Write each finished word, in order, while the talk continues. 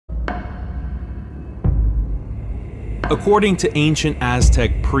According to ancient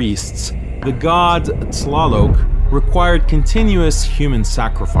Aztec priests, the god Tlaloc required continuous human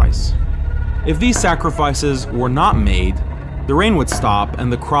sacrifice. If these sacrifices were not made, the rain would stop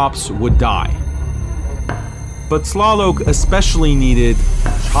and the crops would die. But Tlaloc especially needed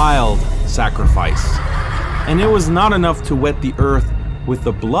child sacrifice, and it was not enough to wet the earth with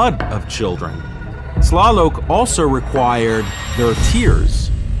the blood of children. Tlaloc also required their tears.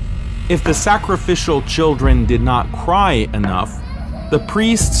 If the sacrificial children did not cry enough, the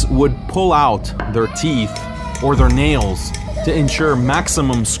priests would pull out their teeth or their nails to ensure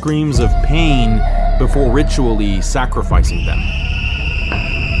maximum screams of pain before ritually sacrificing them.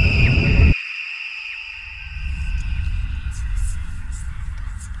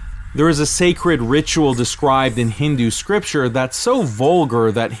 There is a sacred ritual described in Hindu scripture that's so vulgar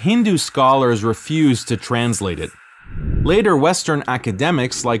that Hindu scholars refuse to translate it. Later Western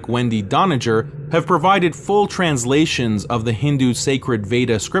academics like Wendy Doniger have provided full translations of the Hindu sacred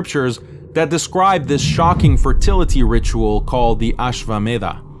Veda scriptures that describe this shocking fertility ritual called the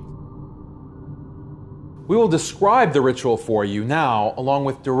Ashvamedha. We will describe the ritual for you now, along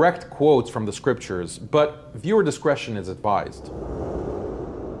with direct quotes from the scriptures, but viewer discretion is advised.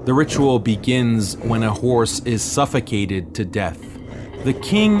 The ritual begins when a horse is suffocated to death. The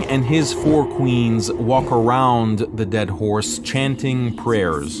king and his 4 queens walk around the dead horse chanting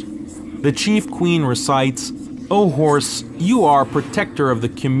prayers. The chief queen recites, "O horse, you are protector of the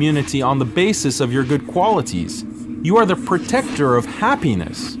community on the basis of your good qualities. You are the protector of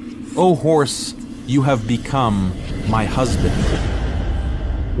happiness. O horse, you have become my husband."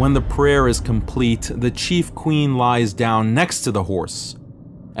 When the prayer is complete, the chief queen lies down next to the horse.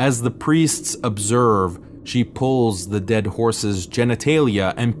 As the priests observe, she pulls the dead horse's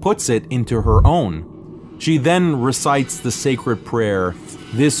genitalia and puts it into her own. She then recites the sacred prayer,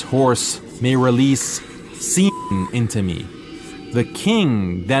 "This horse may release semen into me." The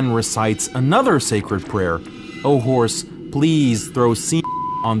king then recites another sacred prayer, "O horse, please throw semen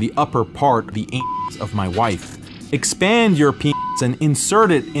on the upper part of the anus of my wife. Expand your penis and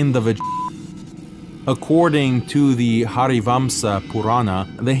insert it in the vagina." According to the Harivamsa Purana,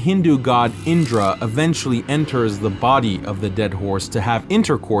 the Hindu god Indra eventually enters the body of the dead horse to have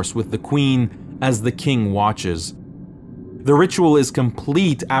intercourse with the queen as the king watches. The ritual is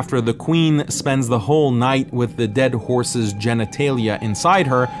complete after the queen spends the whole night with the dead horse's genitalia inside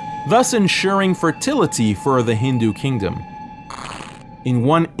her, thus ensuring fertility for the Hindu kingdom. In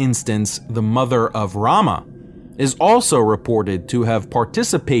one instance, the mother of Rama is also reported to have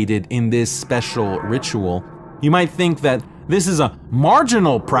participated in this special ritual. You might think that this is a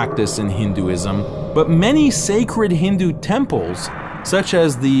marginal practice in Hinduism, but many sacred Hindu temples, such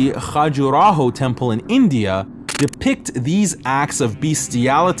as the Khajuraho temple in India, depict these acts of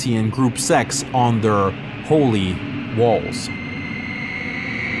bestiality and group sex on their holy walls.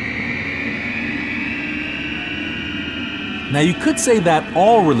 Now you could say that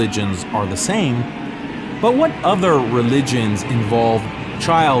all religions are the same, but what other religions involve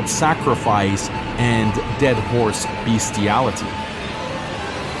child sacrifice and dead horse bestiality?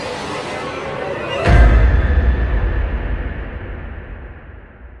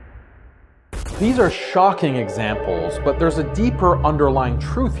 These are shocking examples, but there's a deeper underlying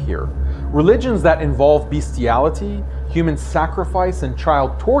truth here. Religions that involve bestiality, human sacrifice, and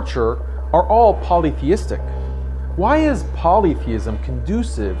child torture are all polytheistic. Why is polytheism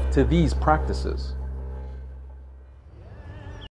conducive to these practices?